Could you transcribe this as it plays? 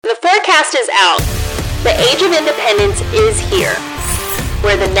podcast is out. The age of independence is here,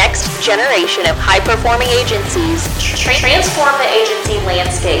 where the next generation of high-performing agencies transform the agency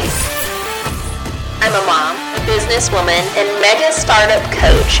landscape. I'm a mom, businesswoman, and mega startup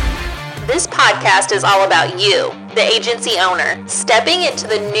coach. This podcast is all about you, the agency owner, stepping into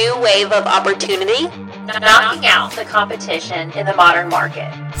the new wave of opportunity, knocking out the competition in the modern market.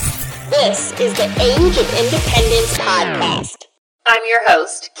 This is the Age of Independence podcast. I'm your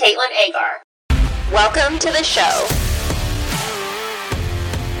host, Caitlin Agar. Welcome to the show.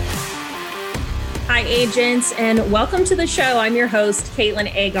 Hi, agents, and welcome to the show. I'm your host,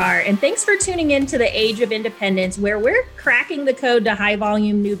 Caitlin Agar, and thanks for tuning in to the Age of Independence, where we're cracking the code to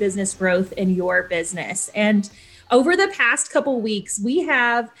high-volume new business growth in your business. And over the past couple weeks, we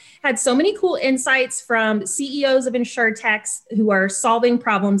have had so many cool insights from CEOs of insurtechs who are solving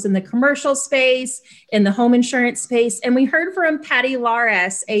problems in the commercial space, in the home insurance space. And we heard from Patty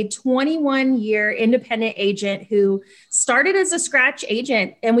Lares, a 21-year independent agent who started as a scratch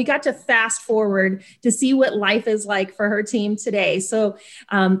agent. And we got to fast forward to see what life is like for her team today. So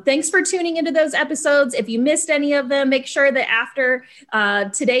thanks for tuning into those episodes. If you missed any of them, make sure that after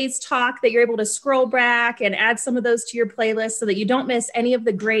today's talk that you're able to scroll back and add some of those to your playlist so that you don't miss any of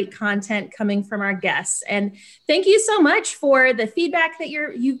the great content coming from our guests. And thank you so much for the feedback that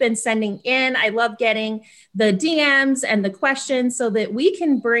you've been sending in. I love getting the DMs and the questions so that we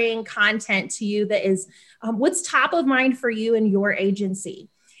can bring content to you that is what's top of mind for you and your agency.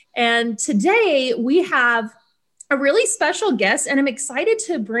 And today we have a really special guest, and I'm excited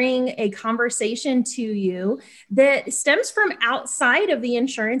to bring a conversation to you that stems from outside of the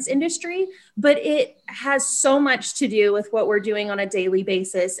insurance industry, but it has so much to do with what we're doing on a daily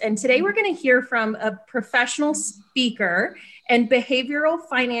basis. And today we're going to hear from a professional speaker and behavioral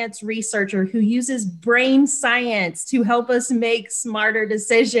finance researcher who uses brain science to help us make smarter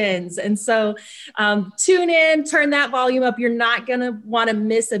decisions. And so tune in, turn that volume up. You're not going to want to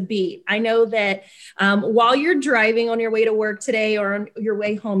miss a beat. I know that while you're driving on your way to work today or on your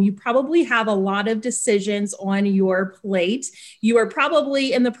way home, you probably have a lot of decisions on your plate. You are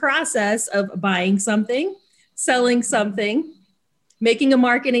probably in the process of buying something, selling something, making a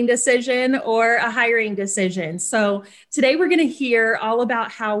marketing decision or a hiring decision. So today we're going to hear all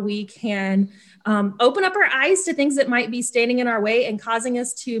about how we can open up our eyes to things that might be standing in our way and causing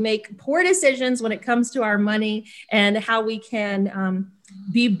us to make poor decisions when it comes to our money, and how we can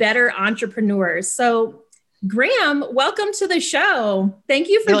be better entrepreneurs. So Graham, welcome to the show. Thank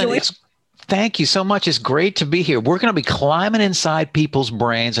you for joining. Thank you so much. It's great to be here. We're going to be climbing inside people's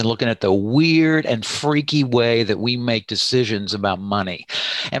brains and looking at the weird and freaky way that we make decisions about money.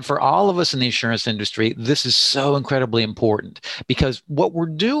 And for all of us in the insurance industry, this is so incredibly important, because what we're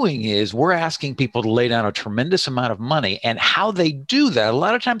doing is we're asking people to lay down a tremendous amount of money, and how they do that. A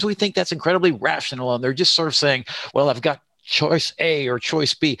lot of times we think that's incredibly rational, and they're just sort of saying, well, I've got choice A or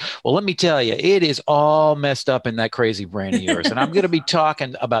choice B. Well, let me tell you, it is all messed up in that crazy brain of yours. And I'm going to be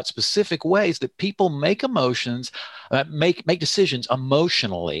talking about specific ways that people make make decisions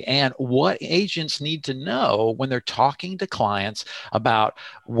emotionally, and what agents need to know when they're talking to clients about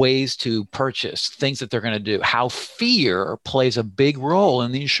ways to purchase, things that they're going to do, how fear plays a big role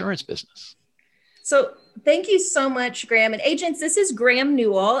in the insurance business. So thank you so much, Graham. And agents, this is Graham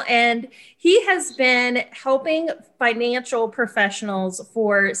Newell, and he has been helping financial professionals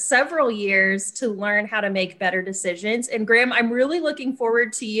for several years to learn how to make better decisions. And Graham, I'm really looking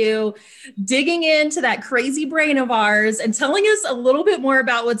forward to you digging into that crazy brain of ours and telling us a little bit more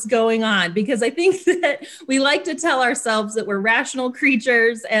about what's going on, because I think that we like to tell ourselves that we're rational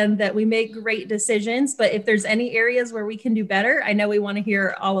creatures and that we make great decisions. But if there's any areas where we can do better, I know we want to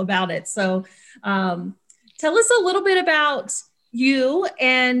hear all about it. So tell us a little bit about you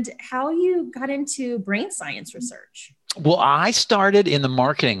and how you got into brain science research. Well, I started in the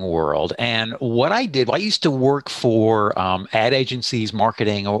marketing world, and what I did, I used to work for ad agencies,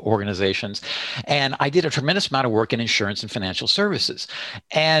 marketing organizations, and I did a tremendous amount of work in insurance and financial services.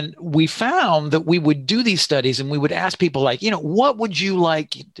 And we found that we would do these studies, and we would ask people like, what would you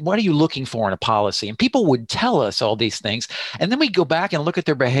like? What are you looking for in a policy? And people would tell us all these things. And then we'd go back and look at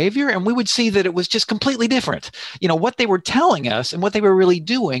their behavior, and we would see that it was just completely different. What they were telling us and what they were really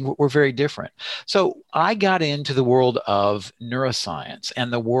doing were very different. So I got into the world of neuroscience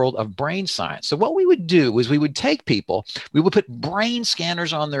and the world of brain science. So what we would do is we would take people, we would put brain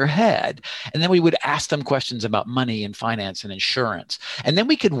scanners on their head, and then we would ask them questions about money and finance and insurance. And then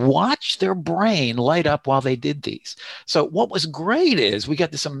we could watch their brain light up while they did these. So what was great is we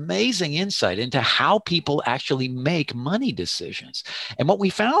got this amazing insight into how people actually make money decisions. And what we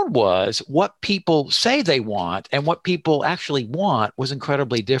found was what people say they want and what people actually want was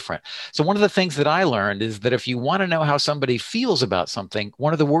incredibly different. So one of the things that I learned is that if you want to know how somebody feels about something,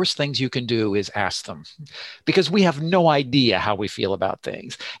 one of the worst things you can do is ask them, because we have no idea how we feel about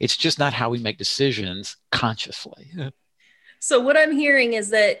things. It's just not how we make decisions consciously. So what I'm hearing is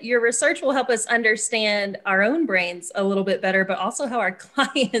that your research will help us understand our own brains a little bit better, but also how our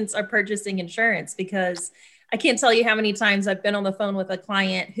clients are purchasing insurance, because I can't tell you how many times I've been on the phone with a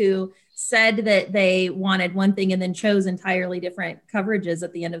client who said that they wanted one thing and then chose entirely different coverages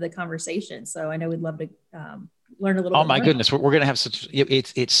at the end of the conversation. So I know we'd love to learn a little bit more. Oh my goodness, we're going to have such,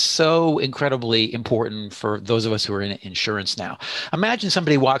 it's so incredibly important for those of us who are in insurance now. Imagine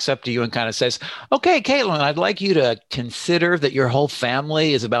somebody walks up to you and kind of says, okay, Caitlin, I'd like you to consider that your whole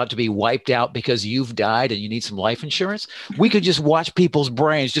family is about to be wiped out because you've died and you need some life insurance. We could just watch people's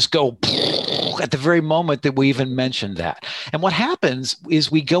brains just go at the very moment that we even mentioned that. And what happens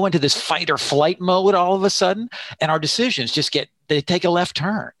is we go into this fight or flight mode all of a sudden, and our decisions just they take a left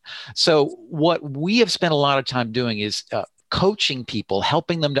turn. So what we have spent a lot of time doing is coaching people,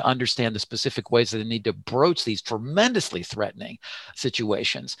 helping them to understand the specific ways that they need to broach these tremendously threatening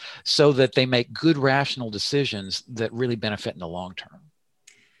situations so that they make good, rational decisions that really benefit in the long term.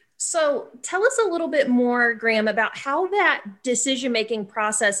 So tell us a little bit more, Graham, about how that decision-making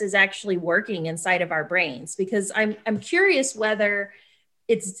process is actually working inside of our brains, because I'm curious whether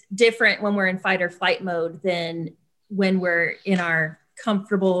it's different when we're in fight or flight mode than when we're in our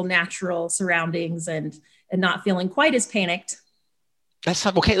comfortable, natural surroundings and not feeling quite as panicked. That's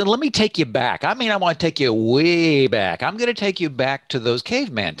not okay. Let me take you back. I want to take you way back. I'm going to take you back to those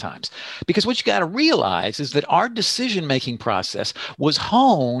caveman times, because what you got to realize is that our decision-making process was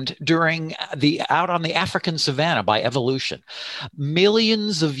honed during out on the African savanna by evolution.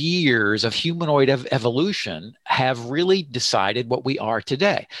 Millions of years of humanoid evolution have really decided what we are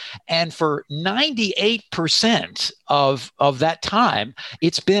today. And for 98% of that time,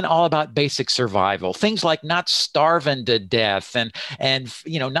 it's been all about basic survival. Things like not starving to death and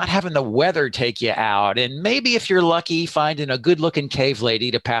not having the weather take you out. And maybe if you're lucky, finding a good looking cave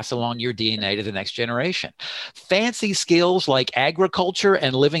lady to pass along your DNA to the next generation. Fancy skills like agriculture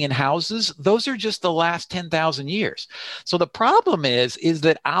and living in houses, those are just the last 10,000 years. So the problem is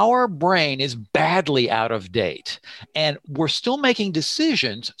that our brain is badly out of date, and we're still making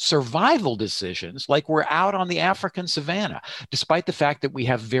decisions, survival decisions, like we're out on the African savanna, despite the fact that we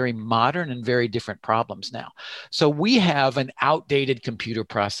have very modern and very different problems now. So we have an outdated computer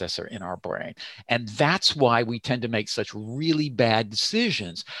processor in our brain. And that's why we tend to make such really bad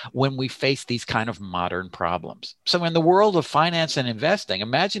decisions when we face these kind of modern problems. So in the world of finance and investing,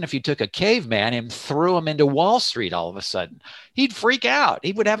 imagine if you took a caveman and threw him into Wall Street all of a sudden. He'd freak out.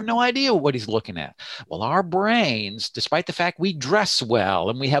 He would have no idea what he's looking at. Well, our brains, despite the fact we dress well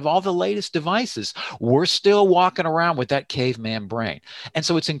and we have all the latest devices, we're still walking around with that caveman brain. And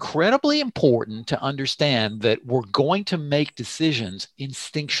so it's incredibly important to understand that we're going to make decisions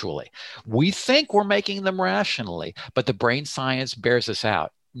instinctually. We think we're making them rationally, but the brain science bears us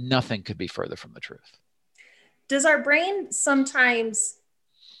out. Nothing could be further from the truth. Does our brain sometimes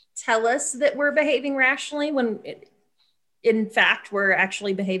tell us that we're behaving rationally when in fact we're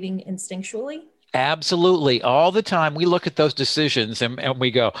actually behaving instinctually? Absolutely. All the time we look at those decisions and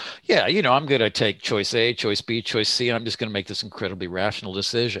we go, yeah, I'm going to take choice A, choice B, choice C, and I'm just going to make this incredibly rational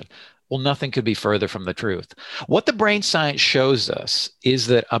decision. Well, nothing could be further from the truth. What the brain science shows us is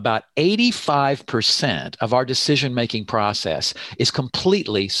that about 85% of our decision-making process is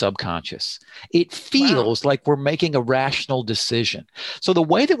completely subconscious. It feels like we're making a rational decision. So the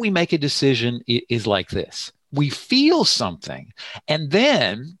way that we make a decision is like this. We feel something, and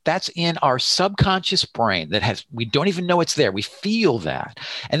then that's in our subconscious brain we don't even know it's there. We feel that.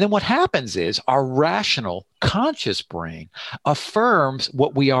 And then what happens is our rational conscious brain affirms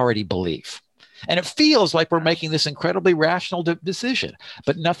what we already believe. And it feels like we're making this incredibly rational decision,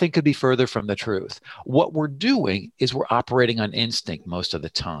 but nothing could be further from the truth. What we're doing is we're operating on instinct most of the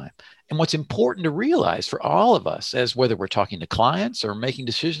time. And what's important to realize for all of us, as whether we're talking to clients or making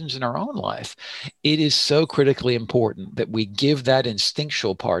decisions in our own life, it is so critically important that we give that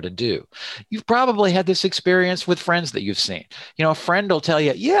instinctual part a due. You've probably had this experience with friends that you've seen. A friend will tell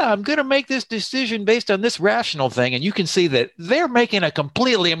you, yeah, I'm going to make this decision based on this rational thing. And you can see that they're making a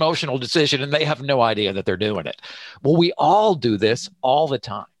completely emotional decision and they have no idea that they're doing it. Well, we all do this all the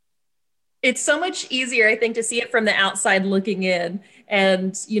time. It's so much easier, I think, to see it from the outside looking in.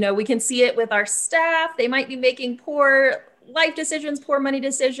 And, we can see it with our staff. They might be making poor life decisions, poor money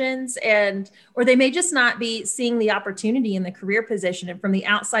decisions, or they may just not be seeing the opportunity in the career position. And from the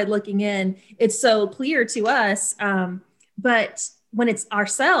outside looking in, it's so clear to us. But when it's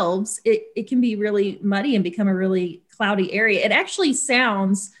ourselves, it can be really muddy and become a really cloudy area. It actually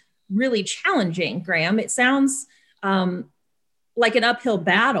sounds really challenging, Graham. It sounds like an uphill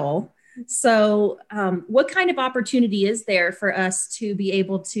battle. So what kind of opportunity is there for us to be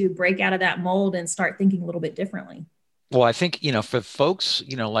able to break out of that mold and start thinking a little bit differently? Well, I think, for folks,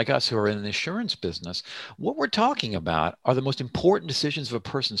 like us who are in the insurance business, what we're talking about are the most important decisions of a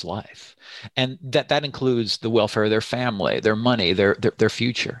person's life. And that includes the welfare of their family, their money, their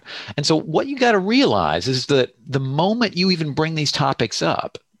future. And so what you got to realize is that the moment you even bring these topics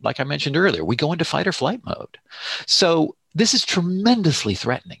up, like I mentioned earlier, we go into fight or flight mode. So this is tremendously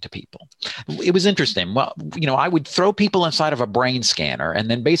threatening to people. It was interesting. Well, I would throw people inside of a brain scanner,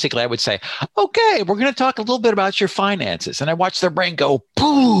 and then basically I would say, okay, we're going to talk a little bit about your finances. And I watched their brain go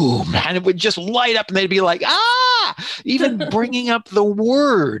boom, and it would just light up, and they'd be like, even bringing up the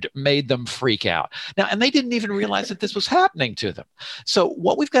word made them freak out. Now, and they didn't even realize that this was happening to them. So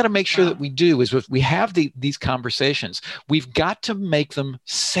what we've got to make sure that we do is if we have these conversations, we've got to make them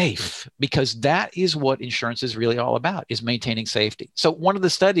safe, because that is what insurance is really all about, is maintaining safety. So one of the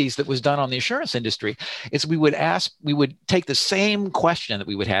studies that was done on the insurance industry is we would take the same question that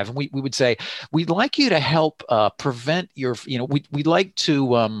we would have, and we would say, we'd like you to help prevent your, we'd like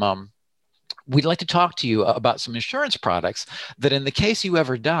to talk to you about some insurance products that in the case you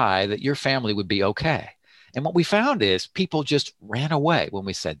ever die, that your family would be okay. And what we found is people just ran away when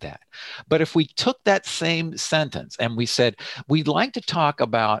we said that. But if we took that same sentence and we said, we'd like to talk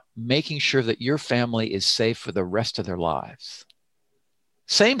about making sure that your family is safe for the rest of their lives.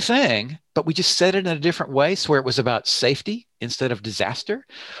 Same thing, but we just said it in a different way, so where it was about safety instead of disaster.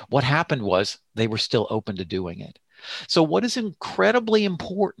 What happened was they were still open to doing it. So what is incredibly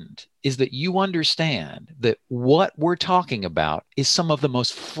important is that you understand that what we're talking about is some of the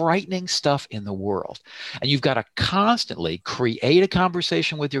most frightening stuff in the world. And you've got to constantly create a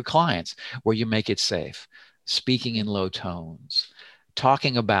conversation with your clients where you make it safe, speaking in low tones,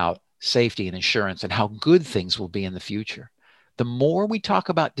 talking about safety and insurance and how good things will be in the future. The more we talk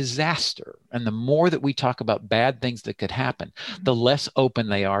about disaster and the more that we talk about bad things that could happen, the less open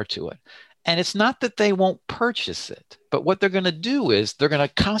they are to it. And it's not that they won't purchase it, but what they're going to do is they're going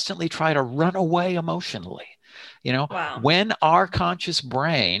to constantly try to run away emotionally. Wow. When our conscious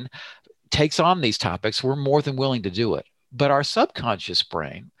brain takes on these topics, we're more than willing to do it. But our subconscious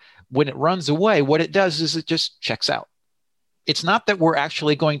brain, when it runs away, what it does is it just checks out. It's not that we're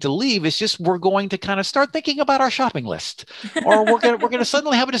actually going to leave. It's just we're going to kind of start thinking about our shopping list, or we're going to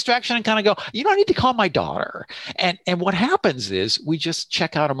suddenly have a distraction and kind of go, I need to call my daughter. And what happens is we just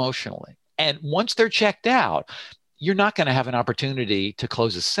check out emotionally. And once they're checked out, you're not going to have an opportunity to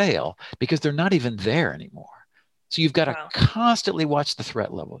close a sale because they're not even there anymore. So you've got to constantly watch the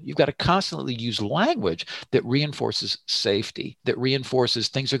threat level. You've got to constantly use language that reinforces safety, that reinforces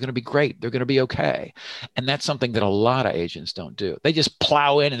things are going to be great. They're going to be okay. And that's something that a lot of agents don't do. They just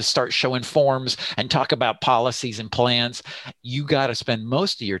plow in and start showing forms and talk about policies and plans. You got to spend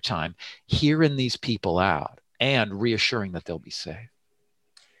most of your time hearing these people out and reassuring that they'll be safe.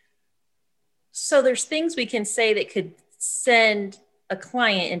 So there's things we can say that could send a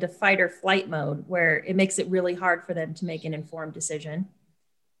client into fight or flight mode where it makes it really hard for them to make an informed decision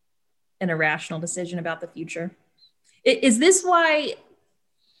and a rational decision about the future. Is this why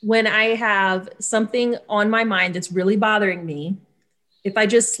when I have something on my mind that's really bothering me, if I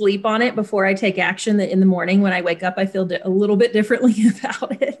just sleep on it before I take action, that in the morning when I wake up, I feel a little bit differently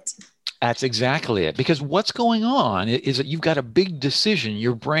about it? That's exactly it. Because what's going on is that you've got a big decision.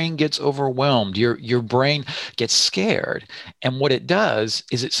 Your brain gets overwhelmed. Your brain gets scared. And what it does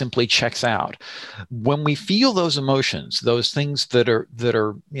is it simply checks out. When we feel those emotions, those things that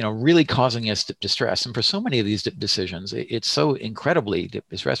are really causing us distress, and for so many of these decisions, it's so incredibly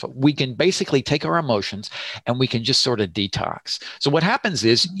distressful. We can basically take our emotions and we can just sort of detox. So what happens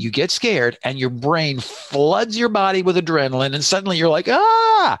is you get scared and your brain floods your body with adrenaline, and suddenly you're like,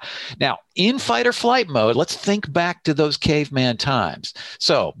 ah! Now, Now, in fight or flight mode, let's think back to those caveman times.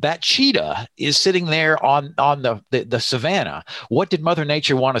 So that cheetah is sitting there on the savannah. What did Mother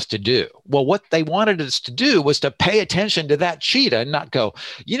Nature want us to do? Well, what they wanted us to do was to pay attention to that cheetah and not go,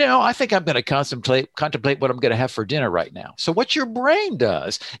 I think I'm going to contemplate what I'm going to have for dinner right now. So what your brain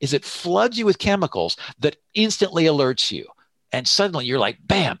does is it floods you with chemicals that instantly alerts you. And suddenly you're like,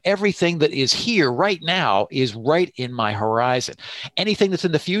 bam, everything that is here right now is right in my horizon. Anything that's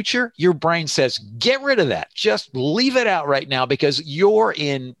in the future, your brain says, get rid of that. Just leave it out right now because you're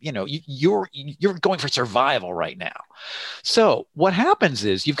going for survival right now. So what happens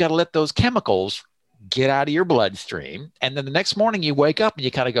is you've got to let those chemicals get out of your bloodstream. And then the next morning you wake up and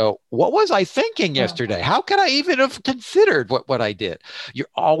you kind of go, what was I thinking yesterday? How could I even have considered what I did? You're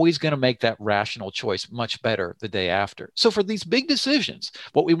always going to make that rational choice much better the day after. So for these big decisions,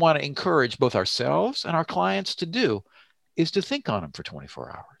 what we want to encourage both ourselves and our clients to do is to think on them for 24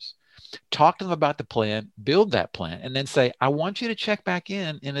 hours. Talk to them about the plan, build that plan, and then say, I want you to check back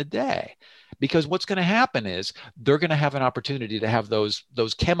in a day. Because what's going to happen is they're going to have an opportunity to have those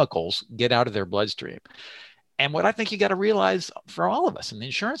chemicals get out of their bloodstream. And what I think you got to realize for all of us in the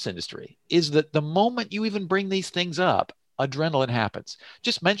insurance industry is that the moment you even bring these things up, adrenaline happens.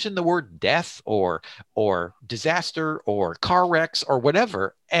 Just mention the word death or disaster or car wrecks or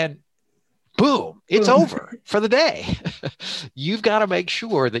whatever, and boom, it's over for the day. You've got to make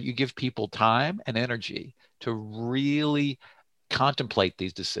sure that you give people time and energy to really contemplate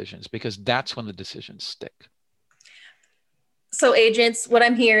these decisions, because that's when the decisions stick. So agents, what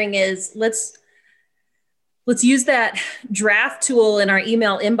I'm hearing is let's use that draft tool in our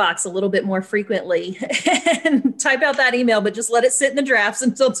email inbox a little bit more frequently and type out that email, but just let it sit in the drafts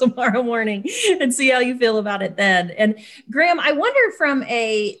until tomorrow morning and see how you feel about it then. And Graham, I wonder from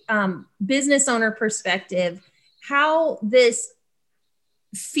a business owner perspective, how this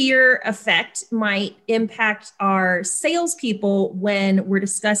fear effect might impact our salespeople when we're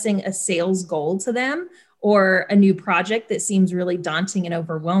discussing a sales goal to them or a new project that seems really daunting and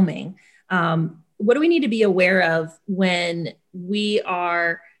overwhelming. What do we need to be aware of when we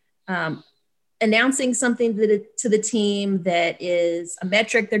are announcing something to the team that is a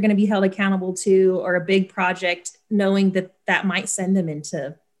metric they're going to be held accountable to, or a big project, knowing that might send them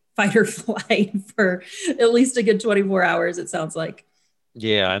into fight or flight for at least a good 24 hours, it sounds like.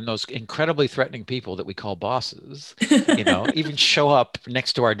 Yeah, and those incredibly threatening people that we call bosses, even show up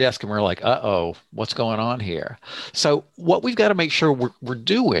next to our desk and we're like, uh-oh, what's going on here? So what we've got to make sure we're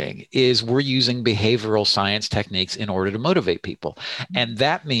doing is we're using behavioral science techniques in order to motivate people. And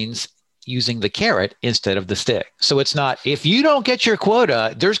that means using the carrot instead of the stick. So it's not, if you don't get your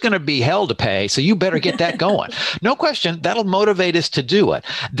quota, there's going to be hell to pay, so you better get that going. No question, that'll motivate us to do it.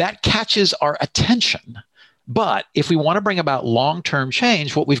 That catches our attention. But if we want to bring about long-term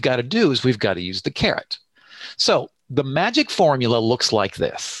change, what we've got to do is we've got to use the carrot. So the magic formula looks like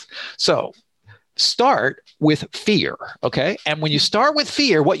this. So start with fear, okay? And when you start with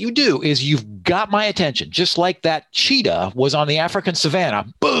fear, what you do is you've got my attention, just like that cheetah was on the African savannah.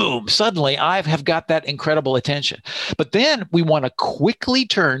 Boom, suddenly I have got that incredible attention. But then we want to quickly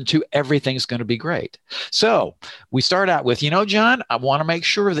turn to everything's going to be great. So we start out with, John, I want to make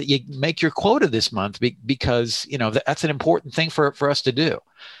sure that you make your quota this month because, that's an important thing for us to do.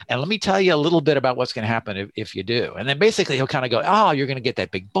 And let me tell you a little bit about what's going to happen if you do. And then basically he'll kind of go, oh, you're going to get that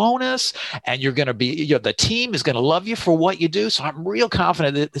big bonus and you're going to be, the team is going to love you for what you do. So I'm real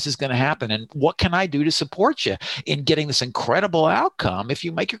confident that this is going to happen. And what can I do to support you in getting this incredible outcome if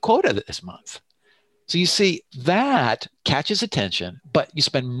you make your quota this month? So you see, that catches attention, but you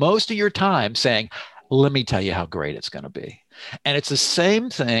spend most of your time saying, let me tell you how great it's going to be. And it's the same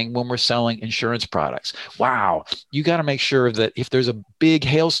thing when we're selling insurance products. Wow, you got to make sure that if there's a big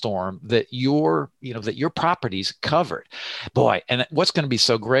hailstorm that your property's covered. Boy, and what's going to be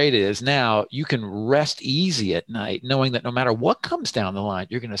so great is now you can rest easy at night knowing that no matter what comes down the line,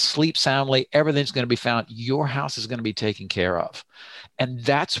 you're going to sleep soundly, everything's going to be found, your house is going to be taken care of. And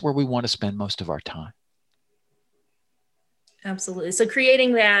that's where we want to spend most of our time. Absolutely. So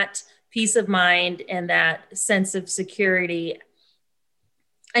creating that peace of mind and that sense of security,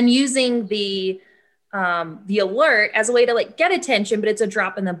 and using the alert as a way to get attention, but it's a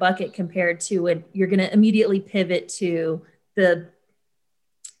drop in the bucket compared to it. You're going to immediately pivot to the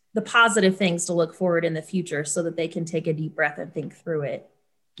positive things to look forward in the future so that they can take a deep breath and think through it.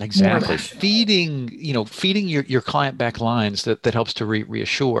 Exactly. Feeding your client back lines that helps to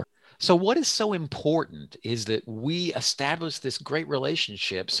reassure. So what is so important is that we establish this great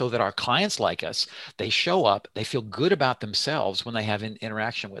relationship so that our clients like us, they show up, they feel good about themselves when they have an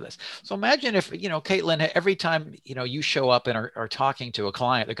interaction with us. So imagine if, Caitlin, every time, you show up and are talking to a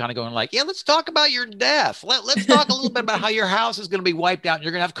client, they're kind of going like, yeah, let's talk about your death. Let's talk a little bit about how your house is going to be wiped out and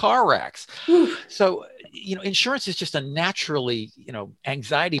you're going to have car wrecks. So, insurance is just a naturally,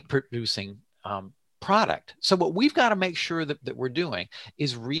 anxiety producing product. So what we've got to make sure that we're doing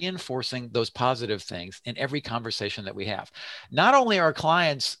is reinforcing those positive things in every conversation that we have. Not only are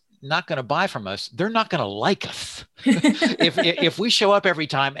clients not going to buy from us, they're not going to like us if we show up every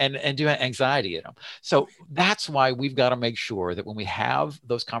time and do anxiety at them. So that's why we've got to make sure that when we have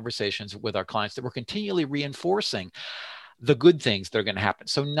those conversations with our clients, that we're continually reinforcing the good things that are going to happen.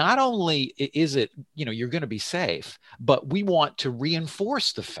 So not only is it, you're going to be safe, but we want to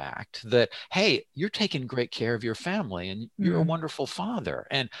reinforce the fact that, hey, you're taking great care of your family and you're a wonderful father.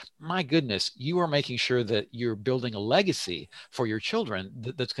 And my goodness, you are making sure that you're building a legacy for your children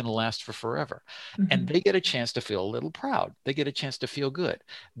that's going to last for forever. And they get a chance to feel a little proud. They get a chance to feel good.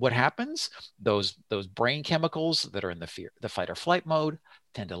 What happens? Those brain chemicals that are in the fight or flight mode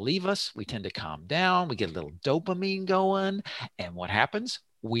tend to leave us. We tend to calm down. We get a little dopamine going. And what happens?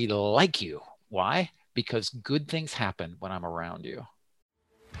 We like you. Why? Because good things happen when I'm around you.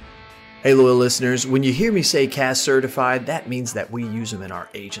 Hey, loyal listeners, when you hear me say CAS certified, that means that we use them in our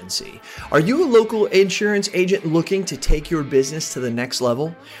agency. Are you a local insurance agent looking to take your business to the next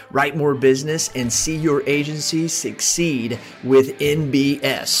level? Write more business and see your agency succeed with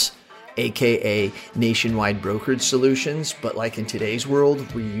NBS, aka Nationwide Brokerage Solutions. But like in today's world,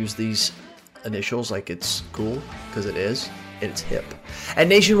 we use these initials like it's cool, because it is. It's hip. At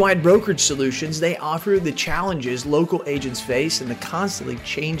Nationwide Brokerage Solutions, they offer the challenges local agents face in the constantly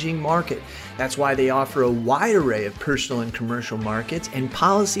changing market. That's why they offer a wide array of personal and commercial markets and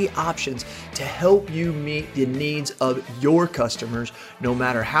policy options to help you meet the needs of your customers, no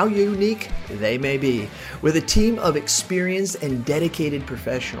matter how unique they may be. With a team of experienced and dedicated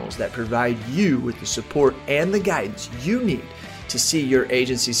professionals that provide you with the support and the guidance you need to see your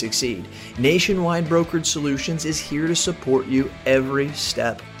agency succeed, Nationwide Brokerage Solutions is here to support you every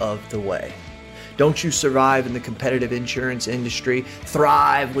step of the way. Don't you survive in the competitive insurance industry?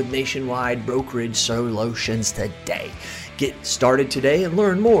 Thrive with Nationwide Brokerage Solutions today. Get started today and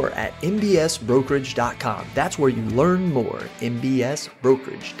learn more at mbsbrokerage.com. That's where you learn more,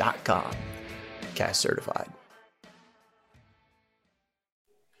 mbsbrokerage.com. CAS certified.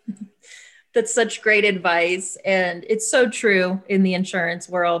 That's such great advice. And it's so true in the insurance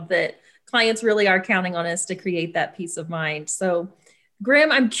world that clients really are counting on us to create that peace of mind. So,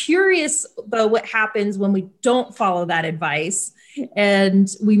 Graham, I'm curious, though, what happens when we don't follow that advice and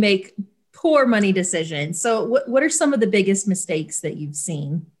we make poor money decisions. So what are some of the biggest mistakes that you've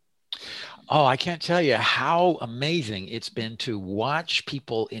seen? Oh, I can't tell you how amazing it's been to watch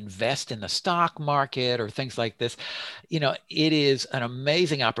people invest in the stock market or things like this. It is an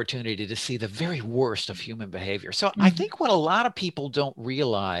amazing opportunity to see the very worst of human behavior. So I think what a lot of people don't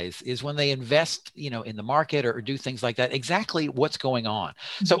realize is when they invest, in the market or do things like that, exactly what's going on.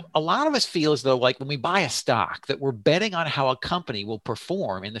 So a lot of us feel as though, like when we buy a stock, that we're betting on how a company will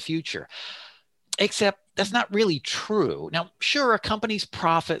perform in the future. Except that's not really true. Now, sure, a company's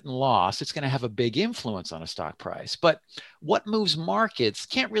profit and loss, it's going to have a big influence on a stock price. But what moves markets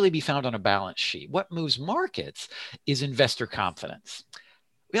can't really be found on a balance sheet. What moves markets is investor confidence.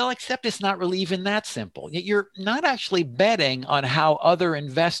 Well, except it's not really even that simple. You're not actually betting on how other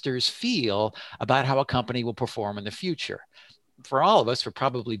investors feel about how a company will perform in the future. For all of us, we're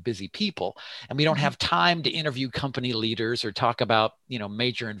probably busy people and we don't have time to interview company leaders or talk about,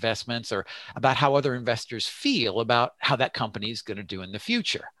 major investments or about how other investors feel about how that company is going to do in the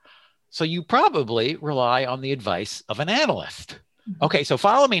future. So you probably rely on the advice of an analyst. Okay, so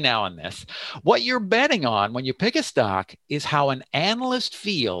follow me now on this. What you're betting on when you pick a stock is how an analyst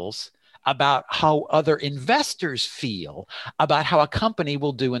feels about how other investors feel about how a company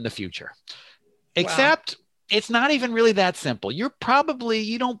will do in the future. Except it's not even really that simple. You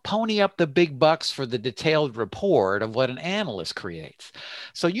don't pony up the big bucks for the detailed report of what an analyst creates.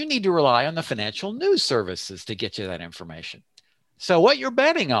 So you need to rely on the financial news services to get you that information. So what you're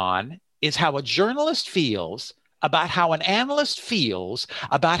betting on is how a journalist feels about how an analyst feels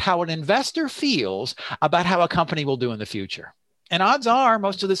about how an investor feels about how a company will do in the future. And odds are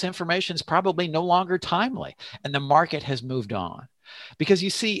most of this information is probably no longer timely and the market has moved on. Because you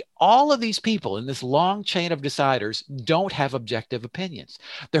see, all of these people in this long chain of deciders don't have objective opinions.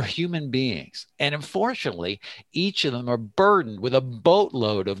 They're human beings. And unfortunately, each of them are burdened with a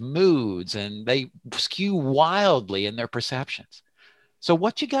boatload of moods and they skew wildly in their perceptions. So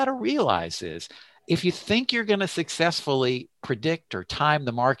what you got to realize is if you think you're going to successfully predict or time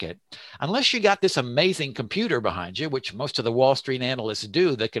the market, unless you got this amazing computer behind you, which most of the Wall Street analysts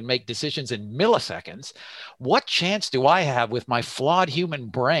do that can make decisions in milliseconds, what chance do I have with my flawed human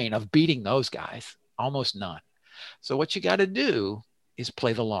brain of beating those guys? Almost none. So what you got to do is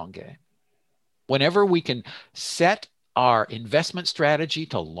play the long game. Whenever we can set our investment strategy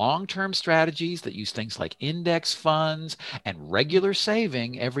to long-term strategies that use things like index funds and regular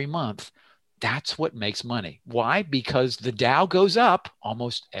saving every month, that's what makes money. Why? Because the Dow goes up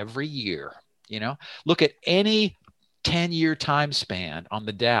almost every year. Look at any 10-year time span on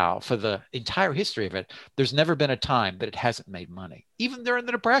the Dow for the entire history of it. There's never been a time that it hasn't made money. Even during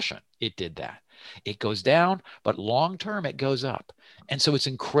the Depression, it did that. It goes down, but long-term, it goes up. And so it's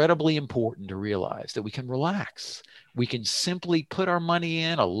incredibly important to realize that we can relax. We can simply put our money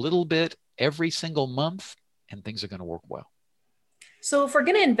in a little bit every single month, and things are going to work well. So if we're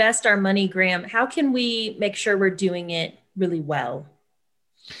going to invest our money, Graham, how can we make sure we're doing it really well?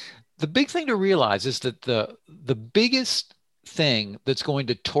 The big thing to realize is that the biggest thing that's going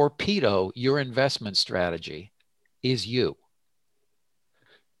to torpedo your investment strategy is you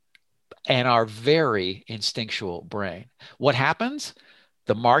and our very instinctual brain. What happens?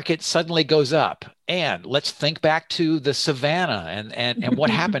 The market suddenly goes up. And let's think back to the savannah and what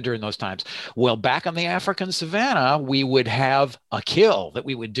happened during those times. Well, back on the African savannah, we would have a kill that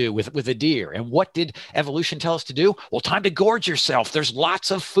we would do with a deer. And what did evolution tell us to do? Well, time to gorge yourself. There's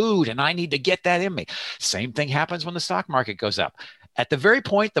lots of food and I need to get that in me. Same thing happens when the stock market goes up. At the very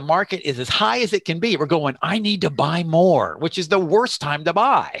point the market is as high as it can be, we're going, I need to buy more, which is the worst time to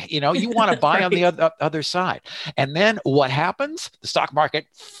buy. You want to buy right on the other side. And then what happens? The stock market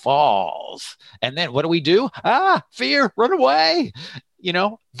falls. And then what do? Fear, run away.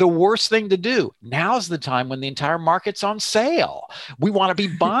 The worst thing to do. Now's the time when the entire market's on sale. We want to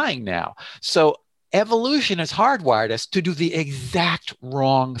be buying now. So evolution has hardwired us to do the exact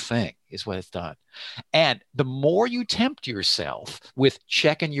wrong thing, is what it's done. And the more you tempt yourself with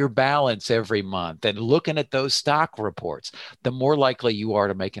checking your balance every month and looking at those stock reports, the more likely you are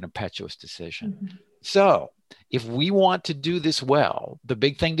to make an impetuous decision. Mm-hmm. So if we want to do this well, the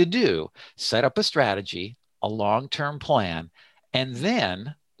big thing to do, set up a strategy, a long-term plan, and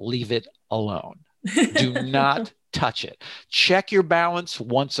then leave it alone. Do not touch it. Check your balance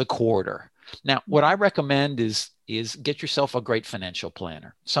once a quarter. Now, what I recommend is get yourself a great financial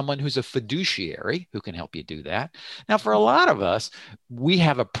planner, someone who's a fiduciary who can help you do that. Now, for a lot of us, we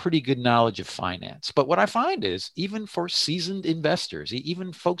have a pretty good knowledge of finance. But what I find is even for seasoned investors,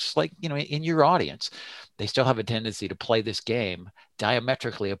 even folks like, in your audience, they still have a tendency to play this game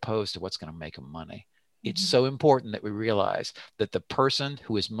diametrically opposed to what's going to make them money. It's so important that we realize that the person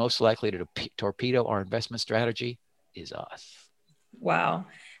who is most likely to torpedo our investment strategy is us. Wow.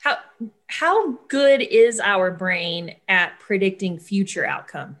 How good is our brain at predicting future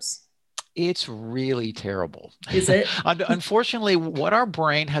outcomes? It's really terrible. Is it? Unfortunately, what our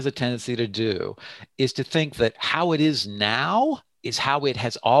brain has a tendency to do is to think that how it is now is how it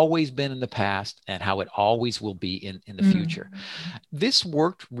has always been in the past and how it always will be in the future. This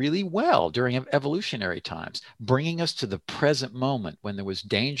worked really well during evolutionary times, bringing us to the present moment when there was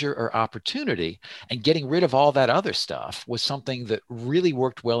danger or opportunity, and getting rid of all that other stuff was something that really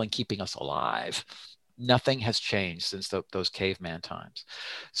worked well in keeping us alive. Nothing has changed since those caveman times.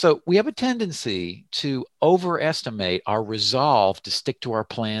 So we have a tendency to overestimate our resolve to stick to our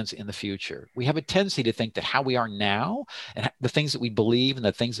plans in the future. We have a tendency to think that how we are now and the things that we believe and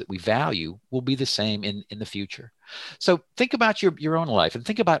the things that we value will be the same in the future. So think about your own life and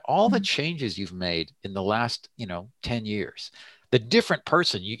think about all the changes you've made in the last 10 years. The different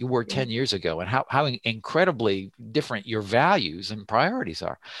person you were 10 years ago and how incredibly different your values and priorities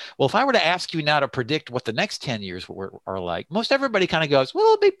are. Well, if I were to ask you now to predict what the next 10 years are like, most everybody kind of goes, well,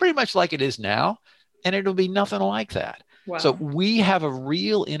 it'll be pretty much like it is now. And it'll be nothing like that. Wow. So we have a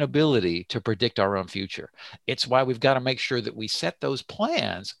real inability to predict our own future. It's why we've got to make sure that we set those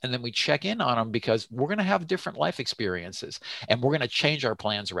plans and then we check in on them, because we're going to have different life experiences and we're going to change our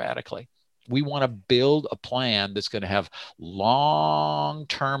plans radically. We want to build a plan that's going to have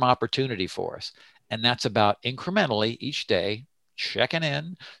long-term opportunity for us. And that's about incrementally each day, checking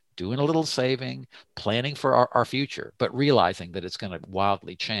in, doing a little saving, planning for our future, but realizing that it's going to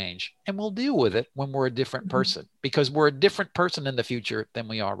wildly change. And we'll deal with it when we're a different person, because we're a different person in the future than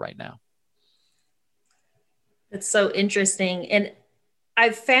we are right now. That's so interesting. And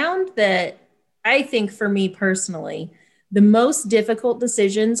I've found that, I think for me personally, the most difficult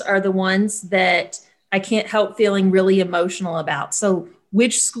decisions are the ones that I can't help feeling really emotional about. So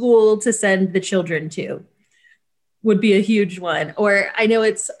which school to send the children to, would be a huge one. Or I know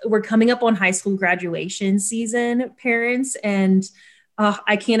we're coming up on high school graduation season, parents, and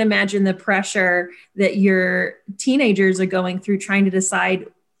I can't imagine the pressure that your teenagers are going through trying to decide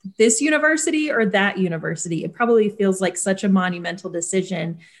this university or that university. It probably feels like such a monumental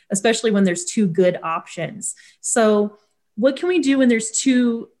decision, especially when there's two good options. So what can we do when there's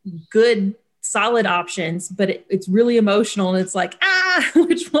two good, solid options, but it's really emotional and it's like,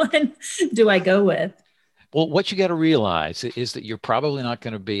 which one do I go with? Well, what you got to realize is that you're probably not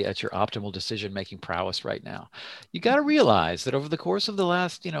going to be at your optimal decision-making prowess right now. You got to realize that over the course of the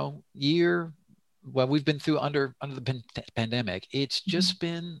last, year, well, we've been through under the pandemic, it's just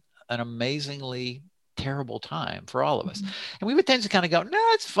been an amazingly terrible time for all of us. And we would tend to kind of go, no,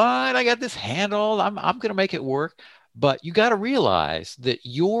 it's fine. I got this handled. I'm going to make it work. But you got to realize that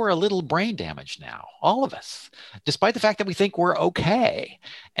you're a little brain damaged now, all of us, despite the fact that we think we're okay.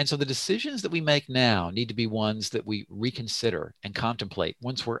 And so the decisions that we make now need to be ones that we reconsider and contemplate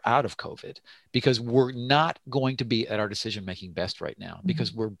once we're out of COVID, because we're not going to be at our decision-making best right now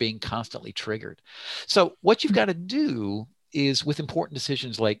because we're being constantly triggered. So what you've got to do is with important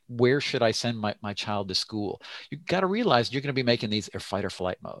decisions like where should I send my child to school, you've got to realize you're going to be making these in fight or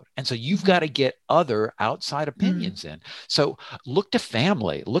flight mode. And so you've got to get other outside opinions in. So look to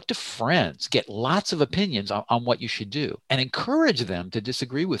family, look to friends, get lots of opinions on what you should do and encourage them to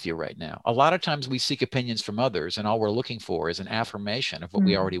disagree with you right now. A lot of times we seek opinions from others and all we're looking for is an affirmation of what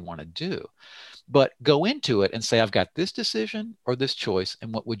we already want to do. But go into it and say, I've got this decision or this choice,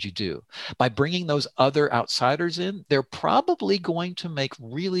 and what would you do? By bringing those other outsiders in, they're probably going to make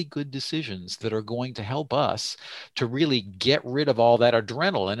really good decisions that are going to help us to really get rid of all that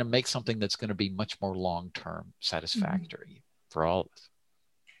adrenaline and make something that's going to be much more long-term satisfactory for all of us.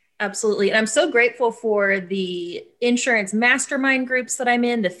 Absolutely. And I'm so grateful for the insurance mastermind groups that I'm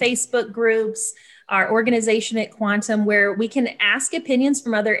in, the Facebook groups, our organization at Quantum, where we can ask opinions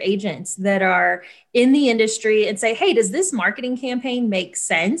from other agents that are in the industry and say, hey, does this marketing campaign make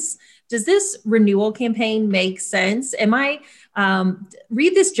sense? Does this renewal campaign make sense? Am I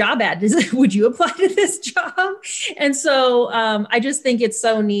read this job ad? Would you apply to this job? And so I just think it's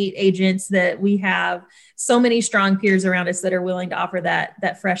so neat, agents, that we have so many strong peers around us that are willing to offer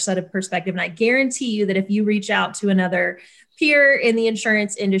that fresh set of perspective. And I guarantee you that if you reach out to another peer in the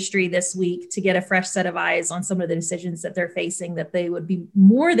insurance industry this week to get a fresh set of eyes on some of the decisions that they're facing, that they would be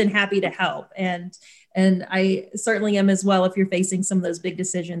more than happy to help. And I certainly am as well if you're facing some of those big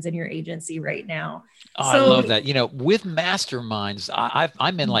decisions in your agency right now. Oh, I love that. With masterminds,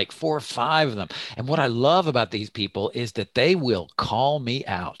 I'm in like 4 or 5 of them. And what I love about these people is that they will call me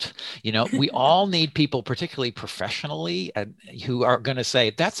out. We all need people, particularly professionally, who are going to say,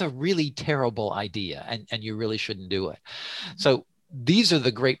 that's a really terrible idea and you really shouldn't do it. So these are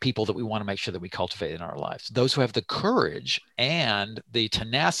the great people that we want to make sure that we cultivate in our lives. Those who have the courage and the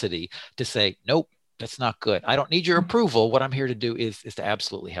tenacity to say, nope, that's not good. I don't need your approval. What I'm here to do is to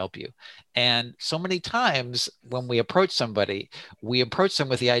absolutely help you. And so many times when we approach somebody, we approach them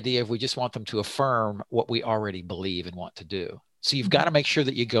with the idea of we just want them to affirm what we already believe and want to do. So you've got to make sure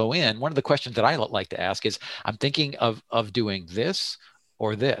that you go in. One of the questions that I like to ask is, I'm thinking of doing this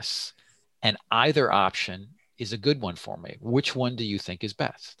or this, and either option is a good one for me. Which one do you think is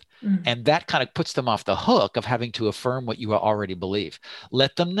best? And that kind of puts them off the hook of having to affirm what you already believe.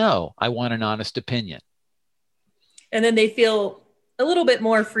 Let them know, I want an honest opinion. And then they feel a little bit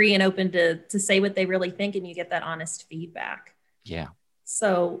more free and open to say what they really think, and you get that honest feedback. Yeah.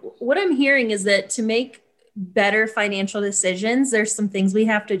 So what I'm hearing is that to make better financial decisions, there's some things we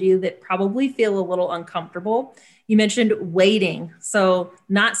have to do that probably feel a little uncomfortable. You mentioned waiting. So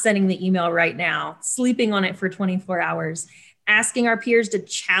not sending the email right now, sleeping on it for 24 hours, asking our peers to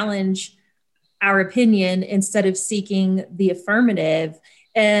challenge our opinion instead of seeking the affirmative,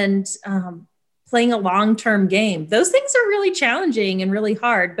 and playing a long-term game. Those things are really challenging and really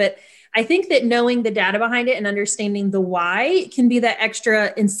hard. But I think that knowing the data behind it and understanding the why can be that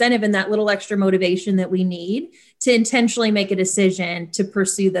extra incentive and that little extra motivation that we need to intentionally make a decision to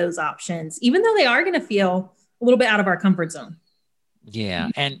pursue those options, even though they are going to feel a little bit out of our comfort zone. Yeah.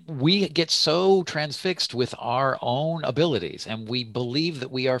 And we get so transfixed with our own abilities, and we believe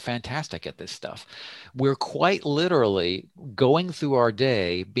that we are fantastic at this stuff. We're quite literally going through our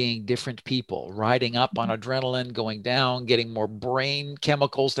day being different people, riding up on adrenaline, going down, getting more brain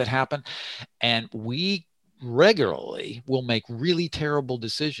chemicals that happen. And we regularly will make really terrible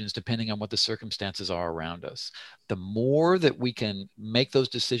decisions depending on what the circumstances are around us. The more that we can make those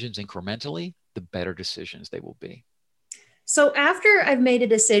decisions incrementally, the better decisions they will be. So after I've made a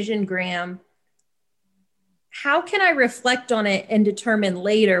decision, Graham, how can I reflect on it and determine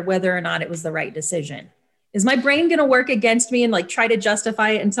later whether or not it was the right decision? is my brain going to work against me and like try to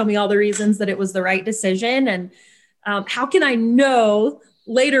justify it and tell me all the reasons that it was the right decision? And how can I know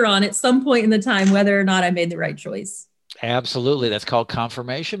later on at some point in the time whether or not I made the right choice? Absolutely. That's called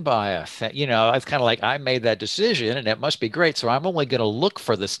confirmation bias. You know, it's kind of like I made that decision and it must be great. So I'm only going to look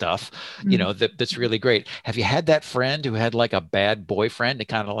for the stuff, you know, that's really great. Have you had that friend who had like a bad boyfriend and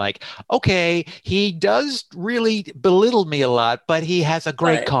kind of like, okay, he does really belittle me a lot, but he has a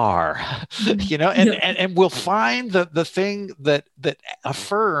great car, you know, and we'll find the thing that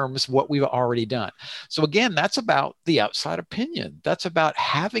affirms what we've already done. So again, that's about the outside opinion. That's about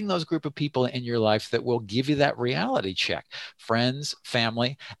having those group of people in your life that will give you that reality check. Friends,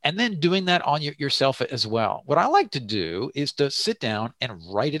 family, and then doing that on yourself as well. What I like to do is to sit down and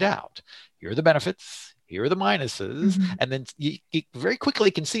write it out. Here are the benefits. Here are the minuses. And then you very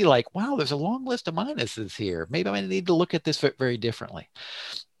quickly can see like, wow, there's a long list of minuses here. Maybe I need to look at this very differently.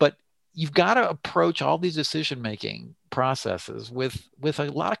 But you've got to approach all these decision-making processes with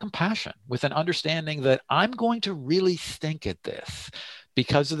a lot of compassion, with an understanding that I'm going to really stink at this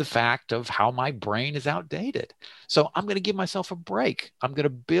because of the fact of how my brain is outdated. So I'm going to give myself a break. I'm going to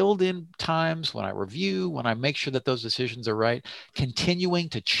build in times when I review, when I make sure that those decisions are right, continuing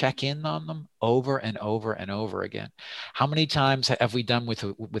to check in on them over and over and over again. How many times have we done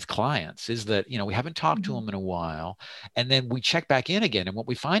with clients is that, you know, we haven't talked to them in a while, and then we check back in again. And what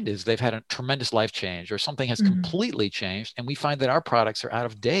we find is they've had a tremendous life change or something has completely changed. And we find that our products are out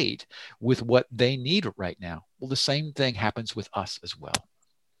of date with what they need right now. Well, the same thing happens with us as well.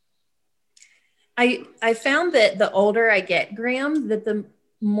 I found that the older I get, Graham, that the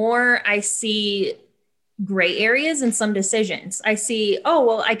more I see gray areas in some decisions. I see, oh,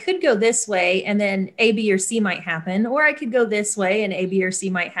 well, I could go this way and then A, B, or C might happen, or I could go this way and A, B, or C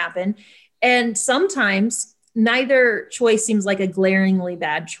might happen. And sometimes neither choice seems like a glaringly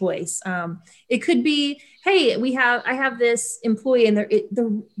bad choice. It could be, hey, I have this employee and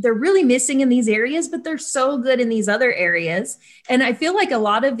they're really missing in these areas, but they're so good in these other areas. And I feel like a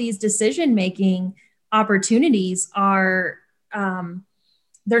lot of these decision-making opportunities are,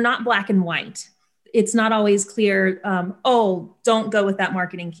 they're not black and white. It's not always clear, oh, don't go with that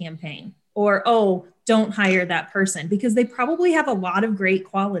marketing campaign, or, oh, don't hire that person, because they probably have a lot of great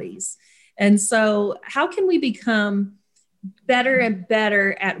qualities. And so how can we become better and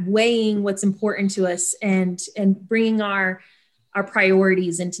better at weighing what's important to us and bringing our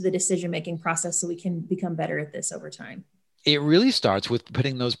priorities into the decision-making process so we can become better at this over time? It really starts with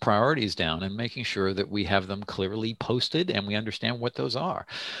putting those priorities down and making sure that we have them clearly posted and we understand what those are.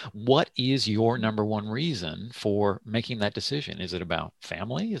 What is your number one reason for making that decision? Is it about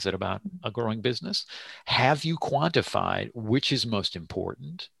family? Is it about a growing business? Have you quantified which is most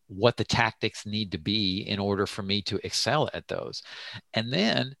important? What the tactics need to be in order for me to excel at those? And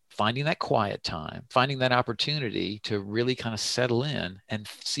then finding that quiet time, finding that opportunity to really kind of settle in and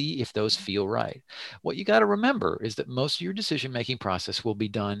see if those feel right. What you got to remember is that most of your decision-making process will be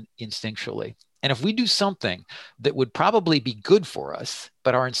done instinctually. And if we do something that would probably be good for us,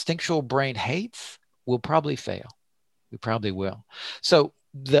 but our instinctual brain hates, we'll probably fail. We probably will. So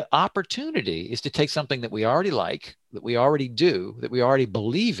the opportunity is to take something that we already like, that we already do, that we already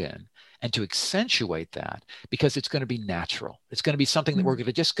believe in, and to accentuate that, because it's going to be natural. It's going to be something that we're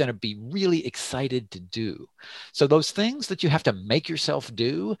just going to be really excited to do. So those things that you have to make yourself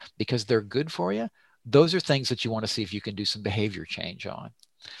do because they're good for you, those are things that you want to see if you can do some behavior change on.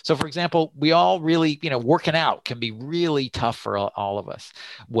 So for example, we all really, working out can be really tough for all of us.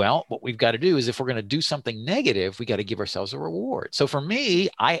 Well, what we've got to do is if we're going to do something negative, we got to give ourselves a reward. So for me,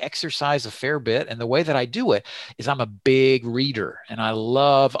 I exercise a fair bit. And the way that I do it is I'm a big reader and I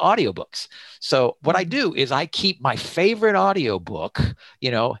love audiobooks. So what I do is I keep my favorite audiobook,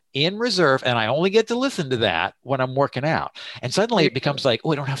 in reserve, and I only get to listen to that when I'm working out. And suddenly it becomes like,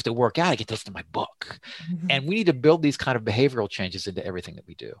 oh, I don't have to work out. I get to listen to my book. And we need to build these kind of behavioral changes into everything that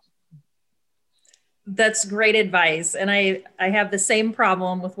we do. That's great advice. And I have the same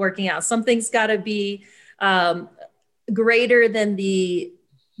problem with working out. Something's got to be greater than the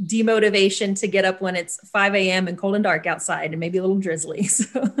demotivation to get up when it's 5 a.m. and cold and dark outside and maybe a little drizzly. So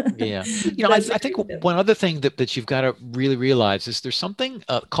yeah. I think one other thing that you've got to really realize is there's something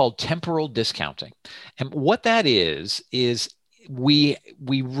called temporal discounting. And what that is we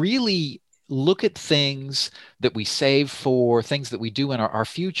really look at things that we save for, things that we do in our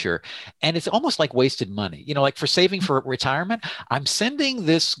future. And it's almost like wasted money. Like for saving for retirement, I'm sending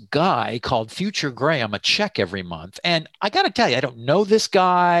this guy called Future Graham a check every month. And I got to tell you, I don't know this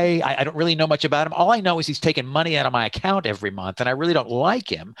guy. I don't really know much about him. All I know is he's taking money out of my account every month and I really don't like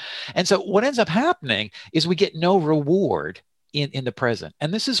him. And so what ends up happening is we get no reward in the present.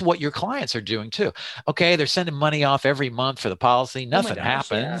 And this is what your clients are doing too. Okay, they're sending money off every month for the policy. Nothing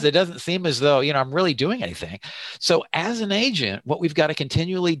happens. Yeah. It doesn't seem as though, I'm really doing anything. So as an agent, what we've got to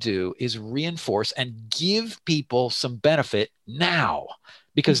continually do is reinforce and give people some benefit now,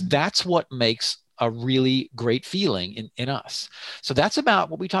 because that's what makes a really great feeling in us. So that's about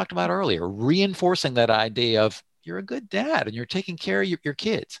what we talked about earlier, reinforcing that idea of you're a good dad and you're taking care of your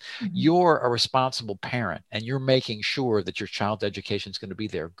kids. You're a responsible parent and you're making sure that your child's education is going to be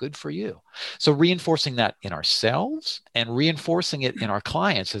there good for you. So reinforcing that in ourselves and reinforcing it in our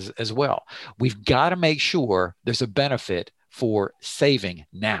clients as well. We've got to make sure there's a benefit for saving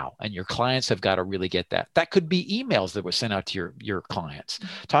now. And your clients have got to really get that. That could be emails that were sent out to your clients,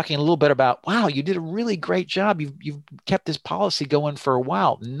 talking a little bit about, wow, you did a really great job. You've kept this policy going for a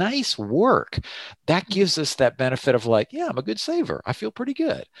while. Nice work. That gives us that benefit of like, yeah, I'm a good saver. I feel pretty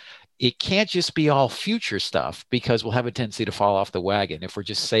good. It can't just be all future stuff, because we'll have a tendency to fall off the wagon if we're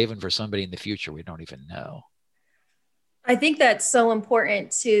just saving for somebody in the future we don't even know. I think that's so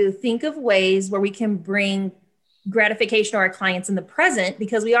important to think of ways where we can bring gratification to our clients in the present,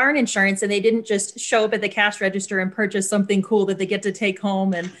 because we are in insurance and they didn't just show up at the cash register and purchase something cool that they get to take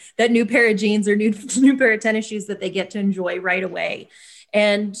home, and that new pair of jeans or new pair of tennis shoes that they get to enjoy right away.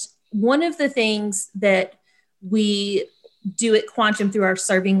 And one of the things that we do at Quantum through our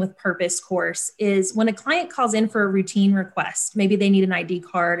Serving with Purpose course is when a client calls in for a routine request, maybe they need an ID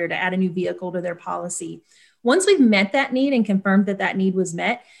card or to add a new vehicle to their policy. Once we've met that need and confirmed that that need was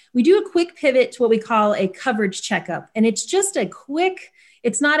met, we do a quick pivot to what we call a coverage checkup. And it's just a quick,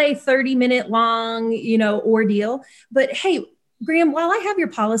 it's not a 30-minute long, ordeal. But hey, Graham, while I have your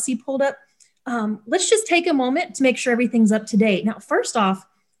policy pulled up, let's just take a moment to make sure everything's up to date. Now, first off,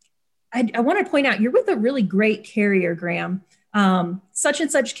 I want to point out you're with a really great carrier, Graham. Such and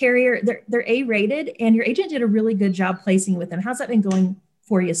such carrier, they're A-rated, and your agent did a really good job placing with them. How's that been going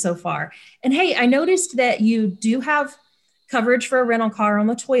for you so far? And hey, I noticed that you do have coverage for a rental car on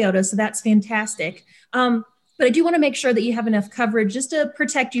the Toyota, so that's fantastic. But I do want to make sure that you have enough coverage just to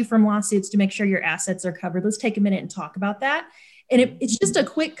protect you from lawsuits, to make sure your assets are covered. Let's take a minute and talk about that. And it's just a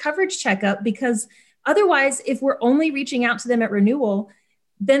quick coverage checkup, because otherwise, if we're only reaching out to them at renewal,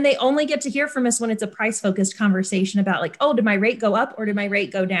 then they only get to hear from us when it's a price-focused conversation about like, oh, did my rate go up or did my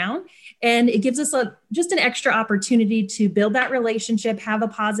rate go down? And it gives us just an extra opportunity to build that relationship, have a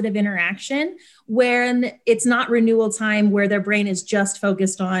positive interaction when it's not renewal time, where their brain is just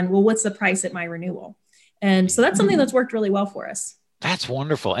focused on, well, what's the price at my renewal? And so that's something that's worked really well for us. That's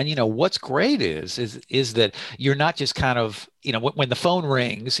wonderful. And what's great is that you're not just kind of, when the phone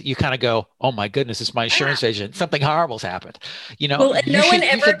rings, you kind of go, oh my goodness, it's my insurance agent. Something horrible's happened. Well, and no one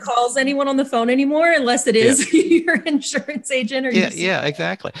ever calls anyone on the phone anymore unless it is your insurance agent. Or yeah,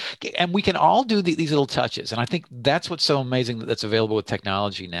 exactly. And we can all do these little touches. And I think that's what's so amazing that's available with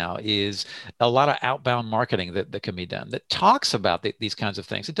technology now, is a lot of outbound marketing that can be done that talks about these kinds of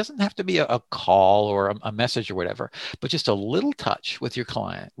things. It doesn't have to be a call or a message or whatever, but just a little touch with your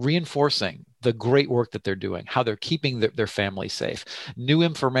client, reinforcing the great work that they're doing, how they're keeping their family safe, new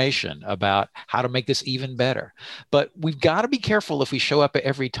information about how to make this even better. But we've got to be careful if we show up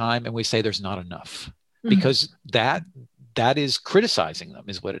every time and we say there's not enough, because that is criticizing them,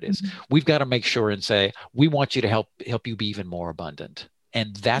 is what it is. We've got to make sure and say, we want you to help you be even more abundant.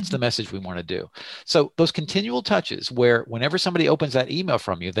 And that's the message we want to do. So those continual touches where whenever somebody opens that email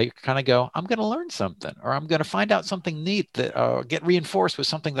from you, they kind of go, I'm going to learn something, or I'm going to find out something neat, that get reinforced with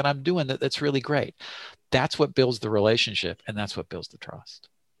something that I'm doing that's really great. That's what builds the relationship, and that's what builds the trust.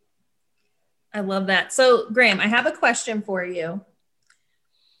 I love that. So Graham, I have a question for you.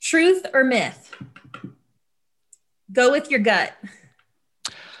 Truth or myth? Go with your gut.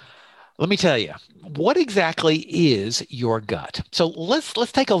 Let me tell you, what exactly is your gut? So let's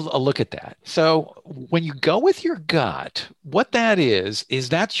take a look at that. So when you go with your gut, what that is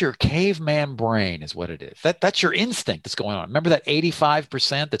that's your caveman brain, is what it is. That's your instinct that's going on. Remember that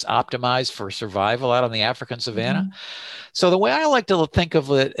 85% that's optimized for survival out on the African savannah? So the way I like to think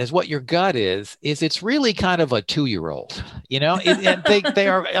of it as what your gut is it's really kind of a 2-year-old, and they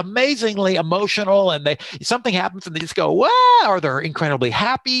are amazingly emotional, and something happens and they just go, wow, or they're incredibly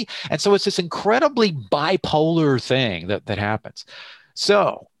happy. And so it's this incredibly bipolar thing that happens.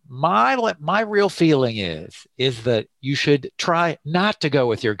 So my real feeling is that you should try not to go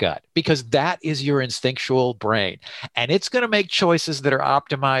with your gut, because that is your instinctual brain. And it's going to make choices that are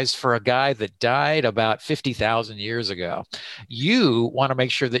optimized for a guy that died about 50,000 years ago. You want to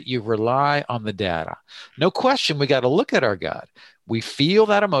make sure that you rely on the data. No question, we got to look at our gut. We feel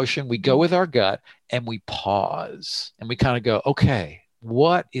that emotion, we go with our gut, and we pause. And we kind of go, okay,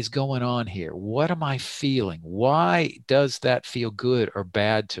 What is going on here? What am I feeling? Why does that feel good or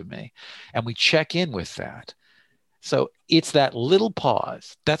bad to me? And we check in with that. So it's that little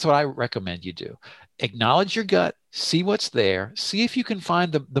pause. That's what I recommend you do. Acknowledge your gut, see what's there, see if you can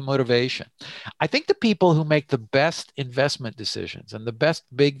find the motivation. I think the people who make the best investment decisions and the best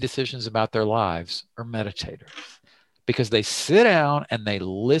big decisions about their lives are meditators, because they sit down and they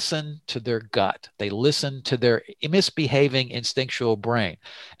listen to their gut. They listen to their misbehaving instinctual brain,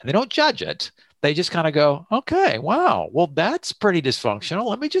 and they don't judge it. They just kind of go, okay, wow, well, that's pretty dysfunctional.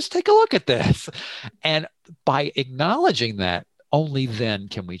 Let me just take a look at this. And by acknowledging that, only then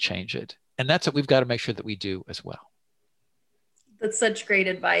can we change it. And that's what we've got to make sure that we do as well. That's such great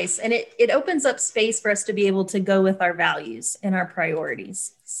advice. And it opens up space for us to be able to go with our values and our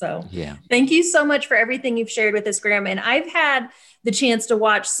priorities. So yeah, thank you so much for everything you've shared with us, Graham. And I've had the chance to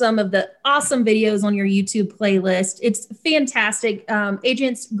watch some of the awesome videos on your YouTube playlist. It's fantastic.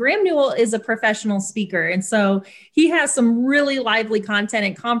 Agents, Graham Newell is a professional speaker. And so he has some really lively content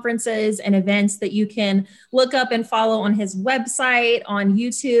at conferences and events that you can look up and follow on his website, on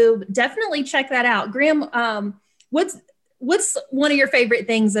YouTube. Definitely check that out. Graham, what's one of your favorite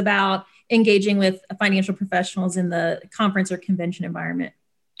things about engaging with financial professionals in the conference or convention environment?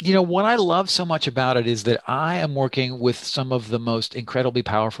 You know, what I love so much about it is that I am working with some of the most incredibly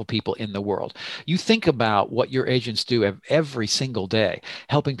powerful people in the world. You think about what your agents do every single day,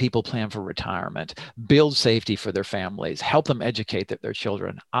 helping people plan for retirement, build safety for their families, help them educate their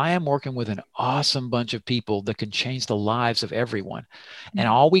children. I am working with an awesome bunch of people that can change the lives of everyone. And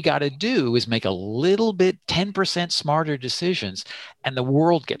all we got to do is make a little bit 10% smarter decisions, and the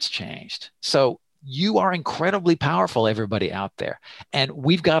world gets changed. So you are incredibly powerful, everybody out there. And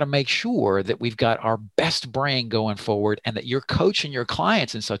we've got to make sure that we've got our best brain going forward, and that you're coaching your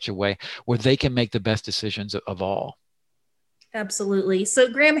clients in such a way where they can make the best decisions of all. Absolutely.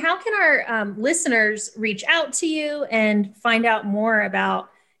 So Graham, how can our listeners reach out to you and find out more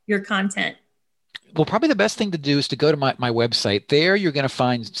about your content? Well, probably the best thing to do is to go to my website. There, you're going to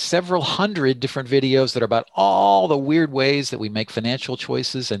find several hundred different videos that are about all the weird ways that we make financial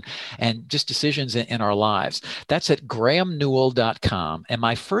choices and just decisions in our lives. That's at grahamnewell.com. And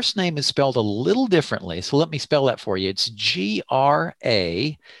my first name is spelled a little differently. So let me spell that for you. It's Graeme,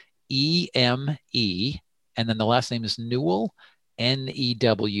 and then the last name is Newell,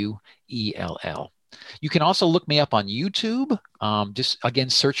 Newell. You can also look me up on YouTube. Just again,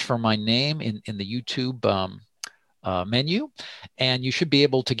 search for my name in the YouTube menu, and you should be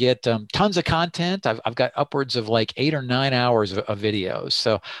able to get tons of content. I've got upwards of like 8 or 9 hours of videos.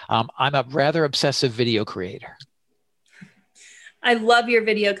 So I'm a rather obsessive video creator. I love your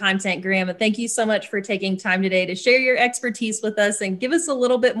video content, Graham. And thank you so much for taking time today to share your expertise with us and give us a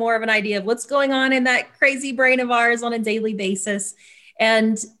little bit more of an idea of what's going on in that crazy brain of ours on a daily basis.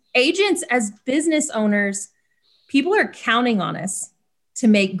 And agents, as business owners, people are counting on us to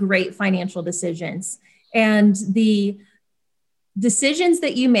make great financial decisions. And the decisions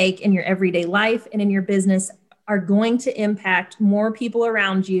that you make in your everyday life and in your business are going to impact more people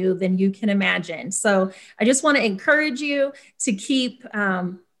around you than you can imagine. So I just want to encourage you to keep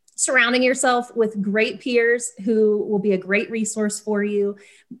surrounding yourself with great peers who will be a great resource for you,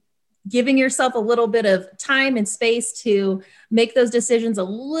 giving yourself a little bit of time and space to make those decisions a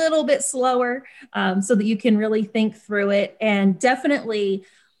little bit slower so that you can really think through it. And definitely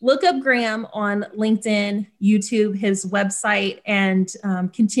look up Graham on LinkedIn, YouTube, his website, and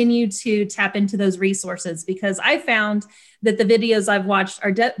continue to tap into those resources, because I found that the videos I've watched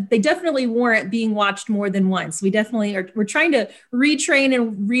they definitely warrant being watched more than once. We're trying to retrain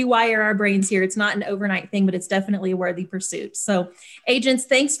and rewire our brains here. It's not an overnight thing, but it's definitely a worthy pursuit. So agents,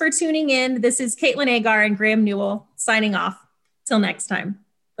 thanks for tuning in. This is Caitlin Agar and Graham Newell signing off. Till next time.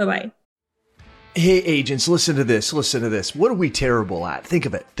 Bye-bye. Hey agents, listen to this. What are we terrible at? Think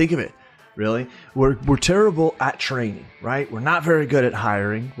of it. Really? We're terrible at training, right? We're not very good at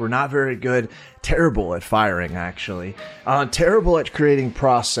hiring. We're not very good, terrible at firing, actually. Terrible at creating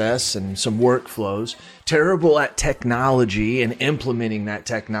process and some workflows. Terrible at technology and implementing that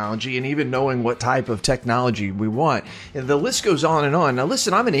technology and even knowing what type of technology we want. And the list goes on and on. Now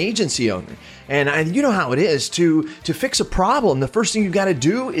listen, I'm an agency owner, and you know how it is to fix a problem. The first thing you got to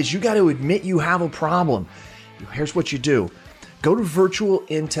do is you got to admit you have a problem. Here's what you do. Go to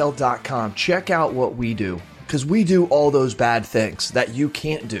virtualintel.com. Check out what we do, because we do all those bad things that you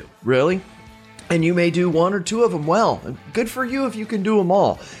can't do. Really? And you may do one or two of them well. And good for you if you can do them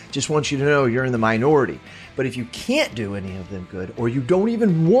all. Just want you to know you're in the minority. But if you can't do any of them good, or you don't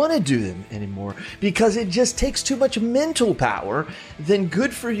even want to do them anymore because it just takes too much mental power, then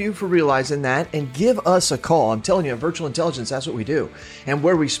good for you for realizing that, and give us a call. I'm telling you, Virtual Intelligence, that's what we do. And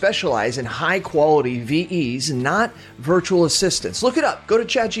where we specialize in high quality VEs, not virtual assistants. Look it up. Go to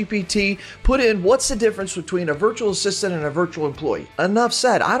ChatGPT, put in what's the difference between a virtual assistant and a virtual employee. Enough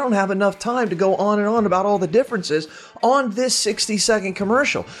said. I don't have enough time to go on and on about all the differences on this 60-second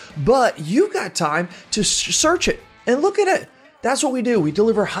commercial. But you got time to search it and look at it. That's what we do. We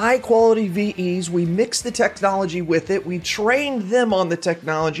deliver high quality VEs. We mix the technology with it. We train them on the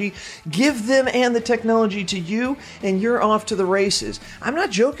technology, give them and the technology to you, and you're off to the races. I'm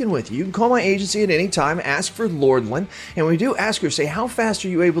not joking with you. You can call my agency at any time, ask for Lordland, and when we do ask her, say, how fast are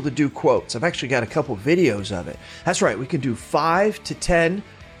you able to do quotes? I've actually got a couple videos of it. That's right. We can do 5 to 10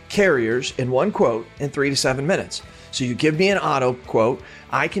 carriers in one quote in 3 to 7 minutes. So you give me an auto quote,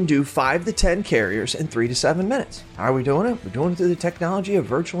 I can do 5 to 10 carriers in 3 to 7 minutes. How are we doing it? We're doing it through the technology of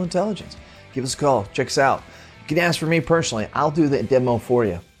virtual intelligence. Give us a call. Check us out. You can ask for me personally. I'll do the demo for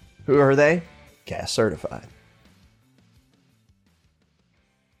you. Who are they? CAS certified.